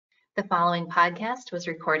The following podcast was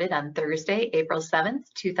recorded on Thursday, April 7th,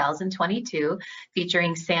 2022,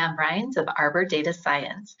 featuring Sam Rines of Arbor Data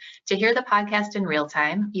Science. To hear the podcast in real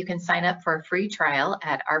time, you can sign up for a free trial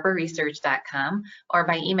at arborresearch.com or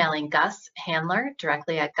by emailing Gus Handler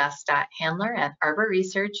directly at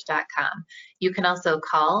gus.handler@arborresearch.com. You can also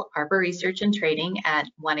call Arbor Research and Trading at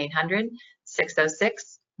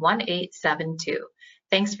 1-800-606-1872.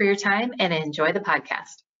 Thanks for your time and enjoy the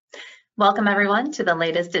podcast. Welcome everyone to the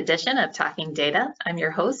latest edition of Talking Data. I'm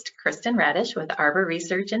your host, Kristen Radish with Arbor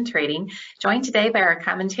Research and Trading, joined today by our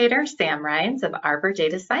commentator, Sam Rines of Arbor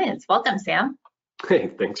Data Science. Welcome, Sam.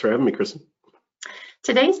 Hey, thanks for having me, Kristen.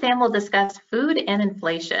 Today, Sam will discuss food and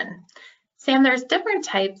inflation. Sam, there's different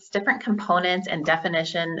types, different components and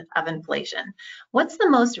definition of inflation. What's the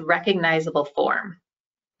most recognizable form?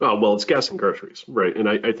 Oh, well, it's gas and groceries, right? And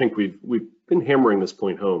I think we've been hammering this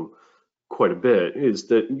point home quite a bit, is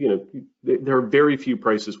that, there are very few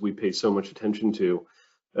prices we pay so much attention to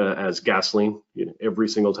as gasoline. Every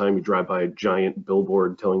single time you drive by a giant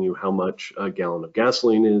billboard telling you how much a gallon of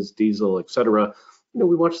gasoline is, diesel, etc.,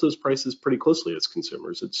 we watch those prices pretty closely as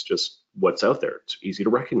consumers. It's just what's out there. It's easy to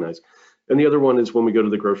recognize. And the other one is when we go to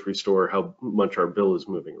the grocery store, how much our bill is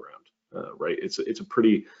moving around, right? It's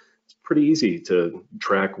pretty easy to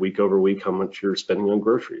track week over week how much you're spending on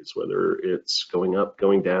groceries, whether it's going up,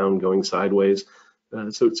 going down, going sideways.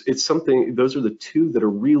 So it's something, those are the two that are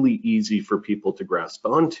really easy for people to grasp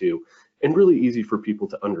onto and really easy for people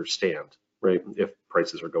to understand, right? If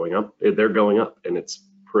prices are going up, they're going up, and it's a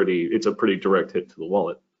pretty direct hit to the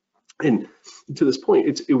wallet. And to this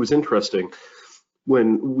point, it was interesting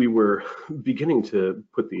when we were beginning to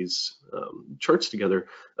put these charts together.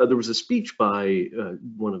 There was a speech by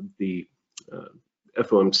one of the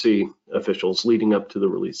FOMC officials leading up to the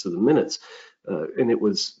release of the minutes, and it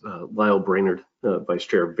was Lael Brainard, Vice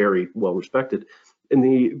Chair, very well respected. And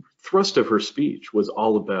the thrust of her speech was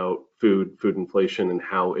all about food inflation and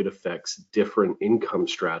how it affects different income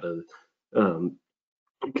strata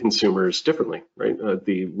consumers differently, right?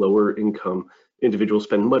 The lower income individuals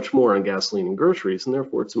spend much more on gasoline and groceries, and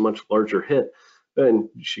therefore it's a much larger hit. And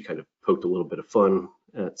she kind of poked a little bit of fun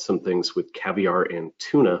at some things with caviar and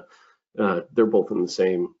tuna. They're both in the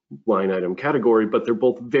same line item category, but they're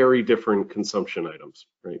both very different consumption items,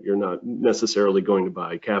 right? You're not necessarily going to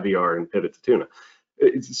buy caviar and pit it to tuna.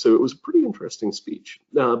 So it was a pretty interesting speech.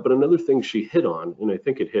 But another thing she hit on, and I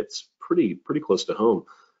think it hits pretty close to home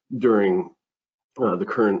during the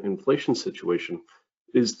current inflation situation,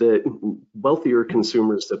 is that wealthier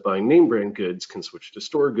consumers that buy name brand goods can switch to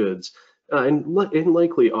store goods and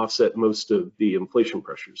likely offset most of the inflation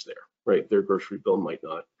pressures there, right? Their grocery bill might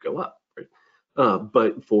not go up, right?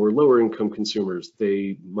 But for lower income consumers,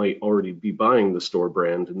 they might already be buying the store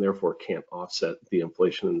brand and therefore can't offset the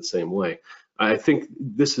inflation in the same way. I think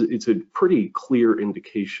it's a pretty clear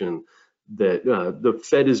indication that the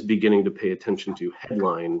Fed is beginning to pay attention to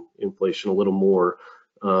headline inflation a little more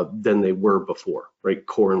than they were before, right?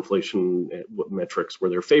 Core inflation metrics were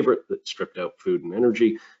their favorite, that stripped out food and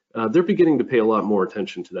energy. They're beginning to pay a lot more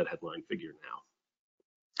attention to that headline figure now.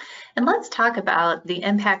 And let's talk about the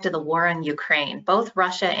impact of the war in Ukraine. Both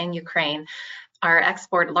Russia and Ukraine are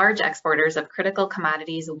large exporters of critical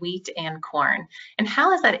commodities, wheat and corn. And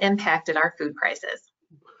how has that impacted our food prices?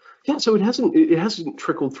 Yeah, so it hasn't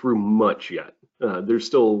trickled through much yet. There's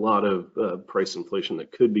still a lot of price inflation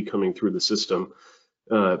that could be coming through the system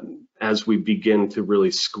as we begin to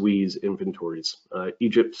really squeeze inventories.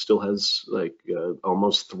 Egypt still has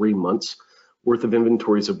almost 3 months worth of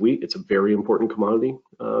inventories of wheat. It's a very important commodity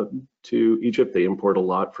to Egypt. They import a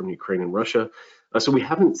lot from Ukraine and Russia. So we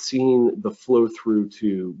haven't seen the flow through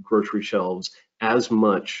to grocery shelves as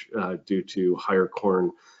much due to higher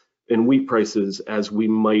corn and wheat prices as we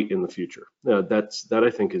might in the future. That I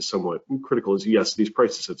think is somewhat critical. Is yes, these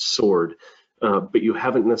prices have soared, but you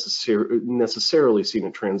haven't necessarily seen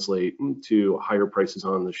it translate to higher prices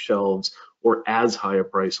on the shelves or as high a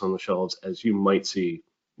price on the shelves as you might see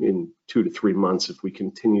in 2 to 3 months if we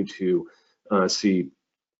continue to see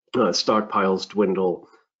stockpiles dwindle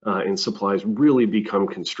and supplies really become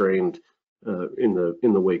constrained in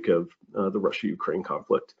the wake of the Russia-Ukraine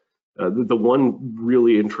conflict. The one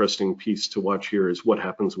really interesting piece to watch here is what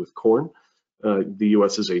happens with corn. The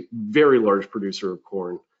U.S. is a very large producer of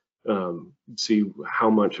corn. See how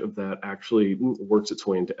much of that actually works its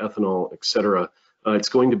way into ethanol, et cetera. It's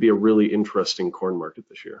going to be a really interesting corn market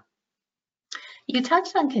this year. You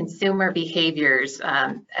touched on consumer behaviors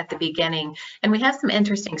at the beginning, and we have some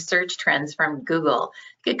interesting search trends from Google.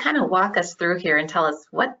 You could kind of walk us through here and tell us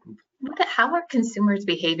how are consumers'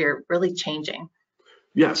 behavior really changing?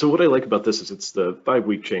 Yeah, so what I like about this is it's the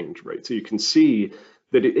 5-week change, right? So you can see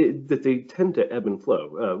that they tend to ebb and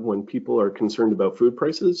flow. When people are concerned about food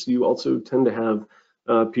prices, you also tend to have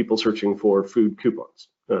people searching for food coupons.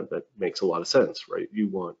 That makes a lot of sense, right? You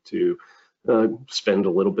want to spend a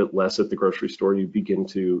little bit less at the grocery store. You begin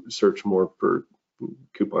to search more for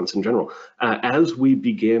coupons in general. As we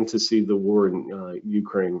began to see the war in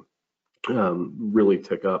Ukraine really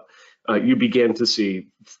tick up, you began to see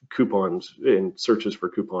coupons and searches for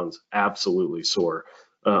coupons absolutely soar,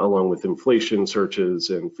 along with inflation searches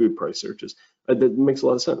and food price searches. That makes a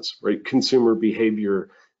lot of sense, right? Consumer behavior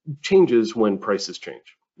changes when prices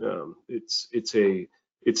change.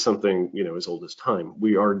 It's something, you know, as old as time.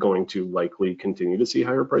 We are going to likely continue to see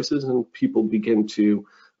higher prices, and people begin to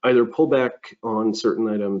either pull back on certain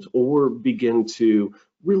items or begin to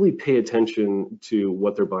really pay attention to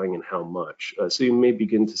what they're buying and how much. So you may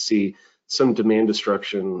begin to see some demand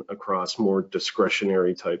destruction across more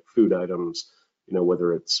discretionary type food items, you know,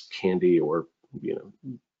 whether it's candy or, you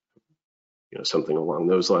know, something along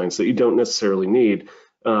those lines that you don't necessarily need,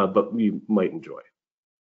 but you might enjoy.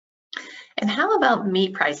 And how about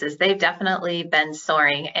meat prices? They've definitely been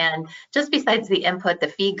soaring. And just besides the input, the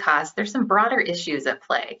feed costs, there's some broader issues at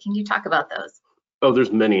play. Can you talk about those? Oh,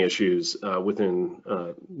 there's many issues within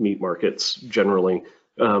meat markets generally.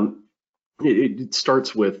 It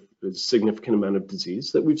starts with a significant amount of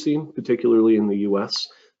disease that we've seen, particularly in the US,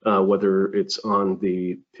 whether it's on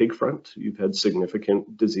the pig front. You've had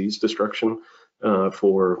significant disease destruction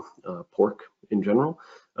for pork in general.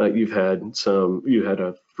 You had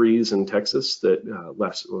a freeze in Texas that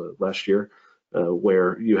last year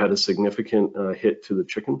where you had a significant hit to the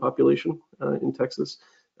chicken population in Texas.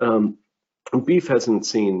 Beef hasn't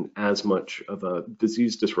seen as much of a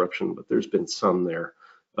disease disruption, but there's been some there.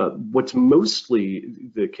 What's mostly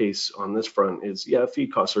the case on this front is, yeah,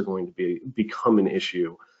 feed costs are going to become an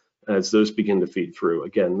issue as those begin to feed through.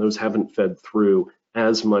 Again, those haven't fed through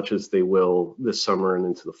as much as they will this summer and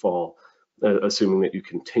into the fall, assuming that you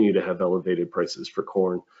continue to have elevated prices for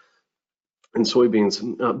corn and soybeans.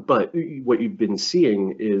 But what you've been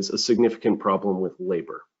seeing is a significant problem with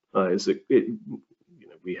labor.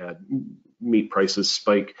 We had meat prices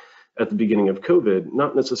spike at the beginning of COVID,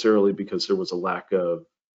 not necessarily because there was a lack of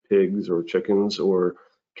pigs or chickens or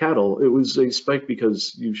cattle. It was a spike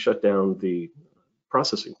because you shut down the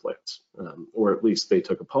processing plants, or at least they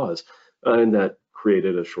took a pause, and that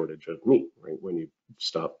created a shortage of meat, right? When you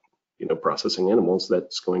stop, you know, processing animals,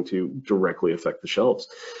 that's going to directly affect the shelves.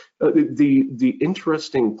 The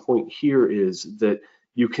interesting point here is that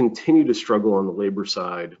you continue to struggle on the labor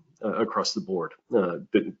side across the board.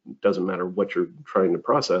 It doesn't matter what you're trying to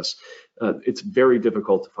process. It's very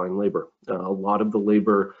difficult to find labor. A lot of the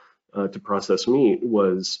labor to process meat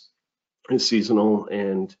was seasonal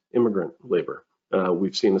and immigrant labor.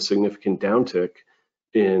 We've seen a significant downtick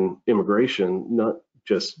in immigration, not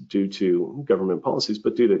just due to government policies,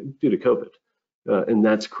 but due to COVID. And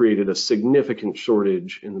that's created a significant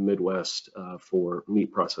shortage in the Midwest for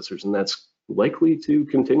meat processors, and that's likely to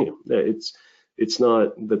continue. It's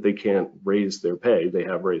not that they can't raise their pay. They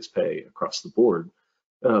have raised pay across the board,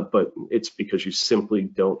 but it's because you simply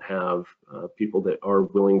don't have people that are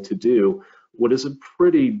willing to do what is a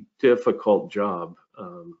pretty difficult job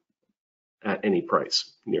at any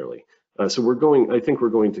price, nearly. So I think we're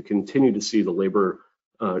going to continue to see the labor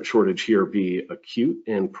shortage here be acute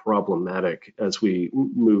and problematic as we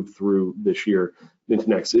move through this year into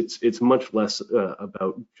next. It's much less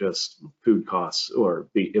about just food costs or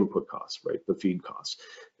the input costs, right? The feed costs,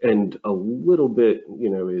 and a little bit, you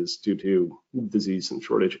know, is due to disease and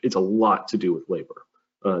shortage. It's a lot to do with labor,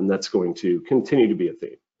 and that's going to continue to be a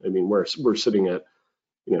theme. I mean, we're sitting at,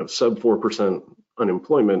 you know, sub 4%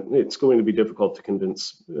 unemployment. It's going to be difficult to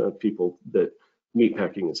convince people that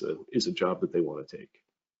meatpacking is a job that they want to take.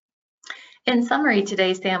 In summary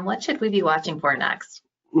today, Sam, what should we be watching for next?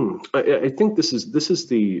 I think this is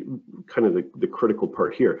the kind of the critical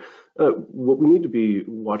part here. What we need to be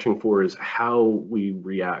watching for is how we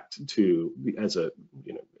react to, as a,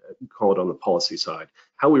 you know, call it on the policy side,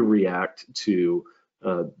 how we react to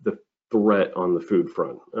the threat on the food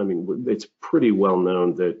front. I mean, it's pretty well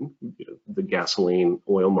known that, you know, the gasoline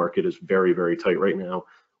oil market is very, very tight right now.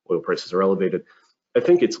 Oil prices are elevated. I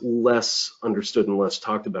think it's less understood and less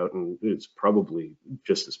talked about, and it's probably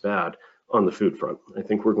just as bad on the food front. I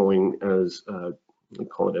think we're going, as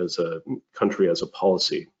call it as a country, as a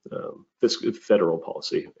policy, federal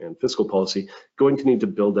policy and fiscal policy, going to need to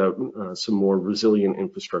build out some more resilient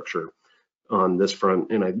infrastructure on this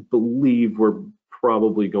front. And I believe we're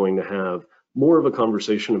probably going to have more of a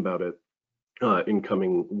conversation about it in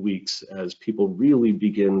coming weeks as people really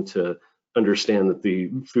begin to understand that the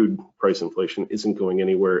food price inflation isn't going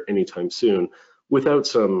anywhere anytime soon, without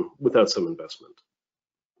some investment.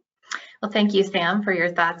 Well, thank you, Sam, for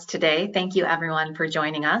your thoughts today. Thank you, everyone, for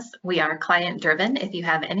joining us. We are client-driven. If you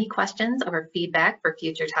have any questions or feedback for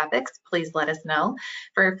future topics, please let us know.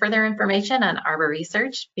 For further information on Arbor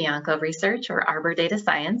Research, Bianco Research, or Arbor Data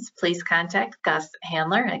Science, please contact Gus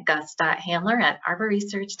Handler at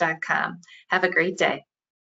gus.handler@arborresearch.com. Have a great day.